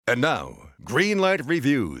And now, Greenlight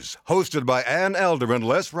Reviews, hosted by Ann Elder and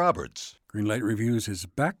Les Roberts. Greenlight Reviews is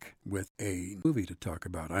back with a movie to talk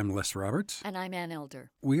about. I'm Les Roberts. And I'm Ann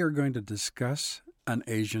Elder. We are going to discuss an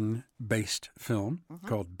Asian-based film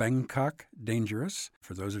called Bangkok Dangerous.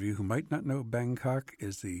 For those of you who might not know, Bangkok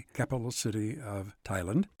is the capital city of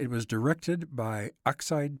Thailand. It was directed by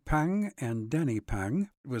Oxide Pang and Danny Pang.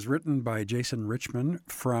 It was written by Jason Richman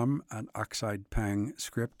from an Oxide Pang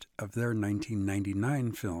script of their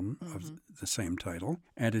 1999 film of the same title.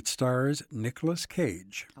 And it stars Nicolas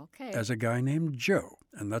Cage as a guy named Joe.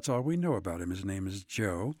 And that's all we know about him. His name is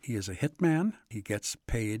Joe. He is a hitman. He gets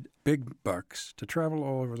paid big bucks to travel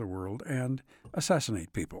all over the world and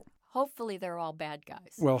assassinate people. Hopefully they're all bad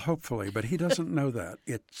guys. Well, hopefully, but he doesn't know that.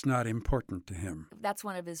 It's not important to him. That's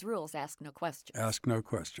one of his rules, ask no questions. Ask no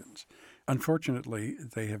questions. Unfortunately,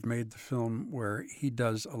 they have made the film where he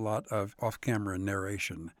does a lot of off-camera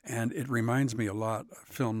narration, and it reminds me a lot of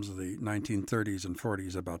films of the 1930s and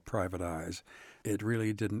 40s about private eyes. It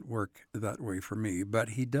really didn't work that way for me, but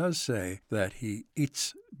he does say that he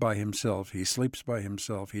eats by himself, he sleeps by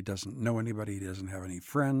himself, he doesn't know anybody, he doesn't have any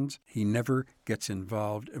friends, he never gets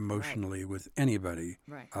involved emotionally with anybody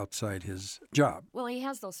outside his job. Well, he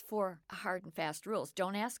has those 4 hard and fast rules.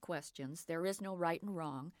 Don't ask questions, there is no right and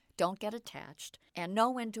wrong, don't get attached, and know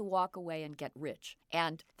when to walk away and get rich.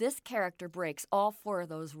 And this character breaks all 4 of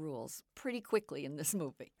those rules pretty quickly in this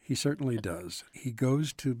movie. He certainly does. He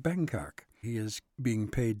goes to Bangkok. He is being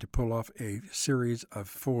paid to pull off a series of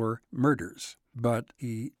 4 murders, but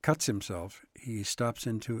he cuts himself. He stops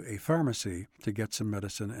into a pharmacy to get some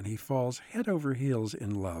medicine, and he falls head over heels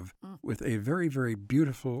in love with a very, very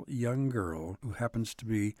beautiful young girl who happens to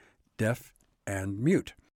be deaf and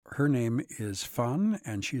mute. Her name is Fan,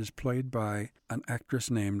 and she is played by an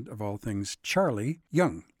actress named, of all things, Charlie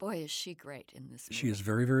Young. Boy, is she great in this movie. She is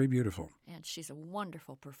very, very beautiful. And she's a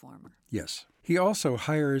wonderful performer. Yes. He also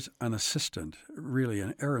hires an assistant, really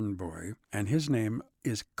an errand boy, and his name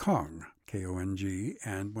is Kong, K-O-N-G,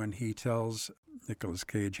 and when he tells Nicolas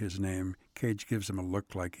Cage his name, Cage gives him a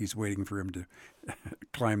look like he's waiting for him to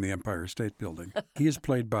climb the Empire State Building. He is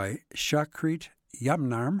played by Shakrit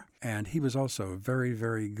Yamnarm, and he was also very,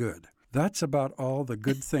 very good. That's about all the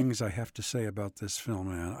good things I have to say about this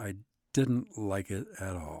film, Anne. I didn't like it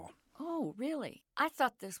at all. Oh, really? I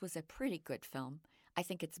thought this was a pretty good film. I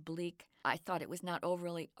think it's bleak. I thought it was not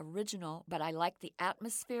overly original, but I liked the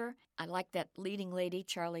atmosphere. I liked that leading lady,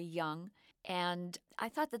 Charlie Young. And I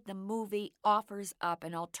thought that the movie offers up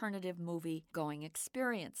an alternative movie-going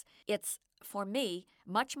experience. It's, for me,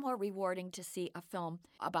 much more rewarding to see a film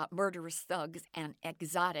about murderous thugs and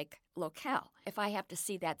exotic locale. If I have to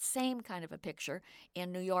see that same kind of a picture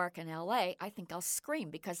in New York and L.A., I think I'll scream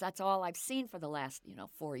because that's all I've seen for the last,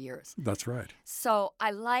 4 years. That's right. So I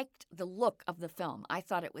liked the look of the film. I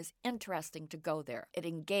thought it was interesting to go there. It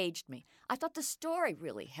engaged me. I thought the story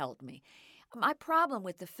really held me. My problem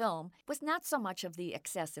with the film was not so much of the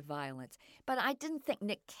excessive violence, but I didn't think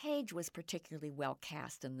Nick Cage was particularly well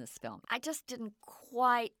cast in this film. I just didn't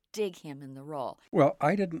quite dig him in the role. Well,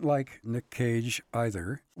 I didn't like Nick Cage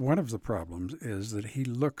either. One of the problems is that he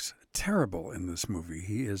looks terrible in this movie.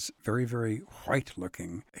 He is very, very white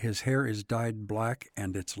looking. His hair is dyed black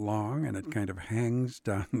and it's long and it kind of hangs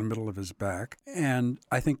down the middle of his back. And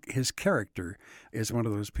I think his character is one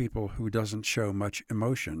of those people who doesn't show much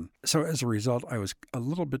emotion. So as a result, I was a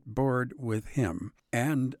little bit bored with him.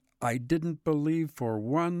 And I didn't believe for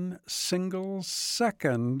one single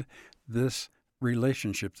second this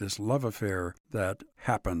relationship, this love affair that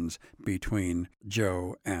happens between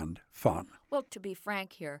Joe and Fan. Well, to be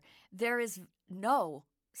frank here, there is no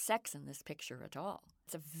sex in this picture at all.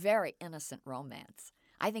 It's a very innocent romance.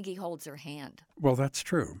 I think he holds her hand. Well, that's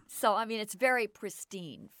true. So, it's very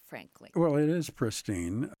pristine, frankly. Well, it is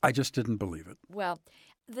pristine. I just didn't believe it. Well,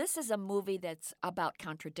 this is a movie that's about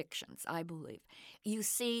contradictions, I believe. You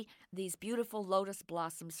see these beautiful lotus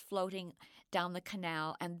blossoms floating down the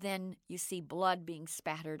canal, and then you see blood being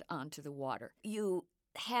spattered onto the water. You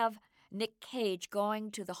have Nick Cage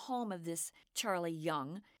going to the home of this Charlie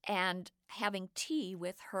Young and having tea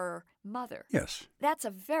with her mother. Yes. That's a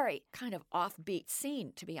very kind of offbeat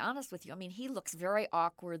scene, to be honest with you. He looks very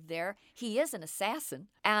awkward there. He is an assassin,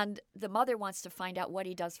 and the mother wants to find out what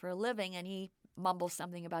he does for a living, and he mumbles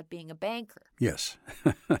something about being a banker. Yes.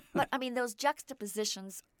 But, those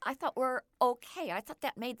juxtapositions I thought were okay. I thought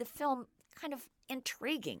that made the film kind of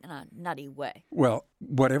intriguing in a nutty way. Well,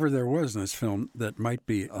 whatever there was in this film that might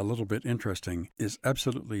be a little bit interesting is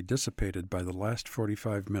absolutely dissipated by the last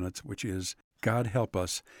 45 minutes, which is, God help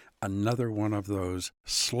us, another one of those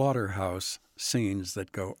slaughterhouse scenes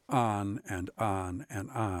that go on and on and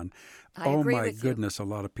on. I agree my with you. goodness, a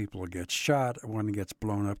lot of people get shot. One gets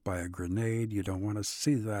blown up by a grenade. You don't want to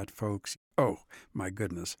see that, folks. Oh, my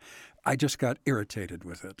goodness. I just got irritated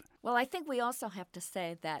with it. Well, I think we also have to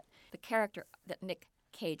say that the character that Nick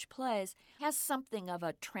Cage plays has something of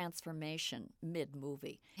a transformation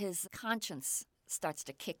mid-movie. His conscience starts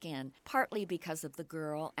to kick in, partly because of the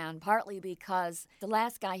girl and partly because the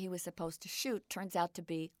last guy he was supposed to shoot turns out to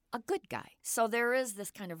be a good guy. So there is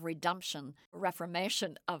this kind of redemption,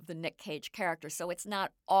 reformation of the Nick Cage character, so it's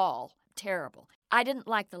not all terrible. I didn't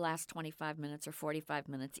like the last 25 minutes or 45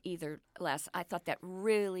 minutes either, Les. I thought that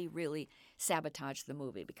really, really sabotaged the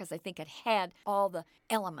movie because I think it had all the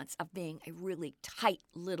elements of being a really tight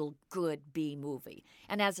little good B movie.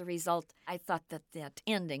 And as a result, I thought that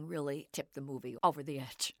ending really tipped the movie over the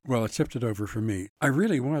edge. Well, it tipped it over for me. I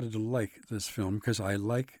really wanted to like this film because I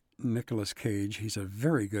like Nicolas Cage. He's a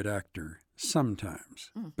very good actor sometimes,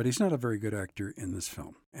 but he's not a very good actor in this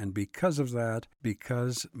film. And because of that,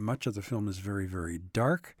 because much of the film is very, very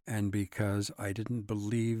dark, and because I didn't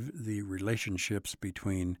believe the relationships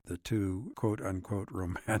between the two quote-unquote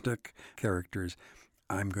romantic characters,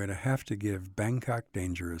 I'm going to have to give Bangkok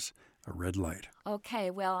Dangerous a red light. Okay,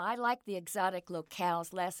 well, I like the exotic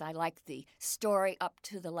locales less. I like the story up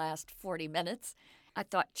to the last 40 minutes. I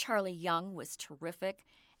thought Charlie Young was terrific,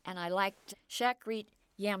 and I liked Shakrit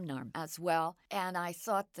Yamnarm as well, and I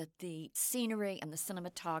thought that the scenery and the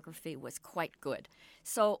cinematography was quite good.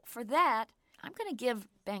 So for that, I'm going to give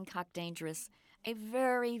Bangkok Dangerous a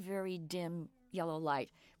very, very dim yellow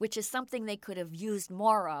light, which is something they could have used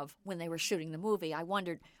more of when they were shooting the movie. I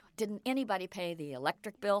wondered, didn't anybody pay the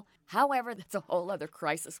electric bill? However, that's a whole other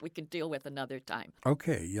crisis we can deal with another time.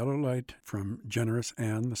 Okay, yellow light from Generous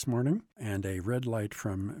Ann this morning, and a red light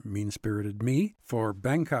from Mean-Spirited Me for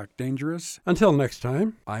Bangkok Dangerous. Until next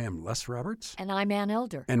time, I am Les Roberts. And I'm Ann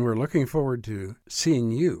Elder. And we're looking forward to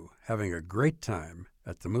seeing you having a great time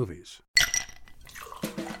at the movies.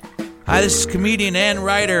 Hi, this is comedian and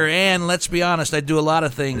writer, and let's be honest, I do a lot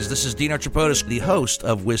of things. This is Dino Tripodis, the host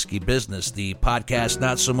of Whiskey Business, the podcast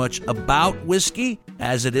not so much about whiskey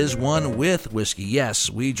as it is one with whiskey. Yes,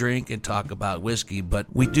 we drink and talk about whiskey, but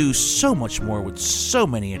we do so much more with so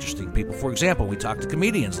many interesting people. For example, we talk to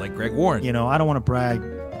comedians like Greg Warren. You know, I don't want to brag,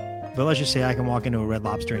 but let's just say I can walk into a Red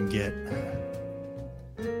Lobster and get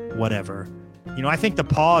whatever. You know, I think the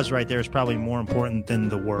pause right there is probably more important than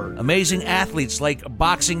the word. Amazing athletes like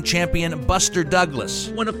boxing champion Buster Douglas.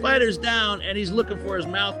 When a fighter's down and he's looking for his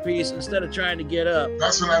mouthpiece instead of trying to get up.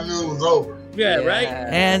 That's when I knew it was over. Yeah, right?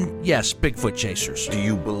 And yes, Bigfoot chasers. Do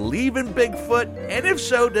you believe in Bigfoot? And if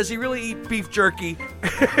so, does he really eat beef jerky?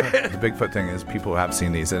 The Bigfoot thing is people have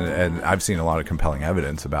seen these, and I've seen a lot of compelling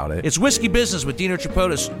evidence about it. It's Whiskey Business with Dino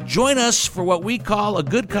Tripodis. Join us for what we call a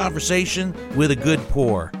good conversation with a good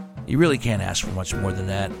pour. You really can't ask for much more than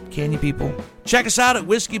that, can you, people? Check us out at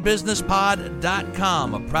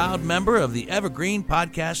whiskeybusinesspod.com, a proud member of the Evergreen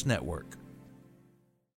Podcast Network.